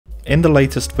In the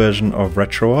latest version of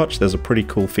RetroArch, there's a pretty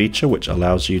cool feature which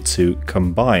allows you to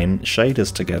combine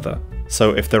shaders together.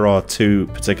 So if there are two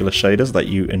particular shaders that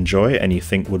you enjoy and you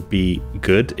think would be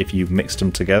good if you mixed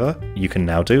them together, you can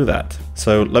now do that.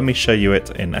 So let me show you it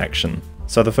in action.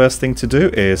 So the first thing to do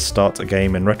is start a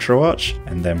game in RetroArch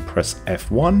and then press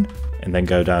F1 and then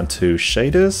go down to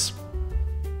shaders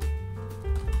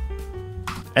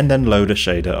and then load a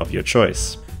shader of your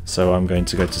choice. So I'm going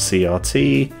to go to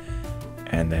CRT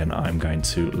and then I'm going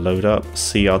to load up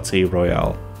CRT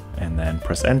Royale. And then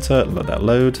press enter, let that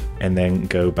load, and then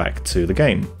go back to the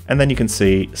game. And then you can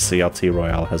see CRT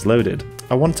Royale has loaded.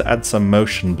 I want to add some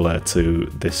motion blur to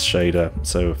this shader,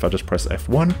 so if I just press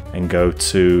F1 and go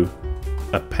to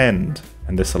Append,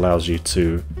 and this allows you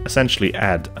to essentially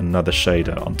add another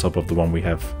shader on top of the one we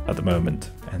have at the moment.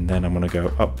 And then I'm going to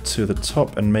go up to the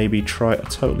top and maybe try a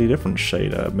totally different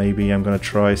shader. Maybe I'm going to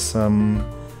try some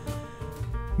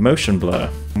motion blur.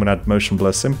 I'm going to add motion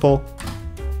blur simple,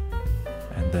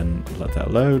 then let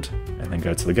that load and then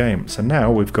go to the game. So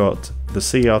now we've got the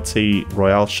CRT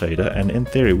Royale shader and in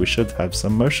theory we should have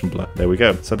some motion blur. There we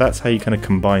go. So that's how you kind of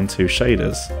combine two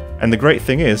shaders. And the great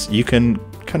thing is you can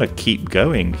kind of keep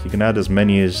going. You can add as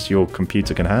many as your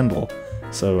computer can handle.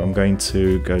 So I'm going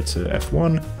to go to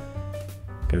F1,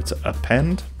 go to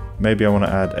Append. Maybe I want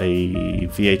to add a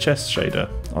VHS shader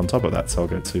on top of that. So I'll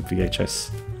go to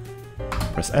VHS,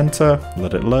 press enter,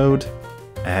 let it load.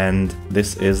 And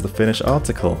this is the finished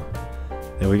article.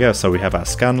 There we go, so we have our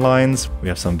scan lines, we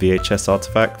have some VHS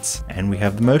artifacts, and we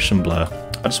have the motion blur.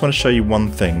 I just want to show you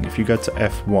one thing. If you go to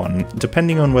F1,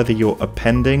 depending on whether you're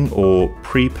appending or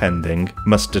prepending,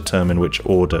 must determine which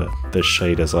order the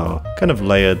shaders are, kind of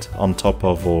layered on top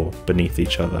of or beneath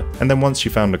each other. And then once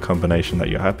you found a combination that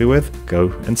you're happy with,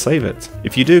 go and save it.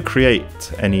 If you do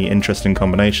create any interesting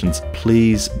combinations,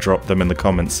 please drop them in the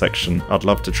comments section. I'd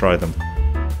love to try them.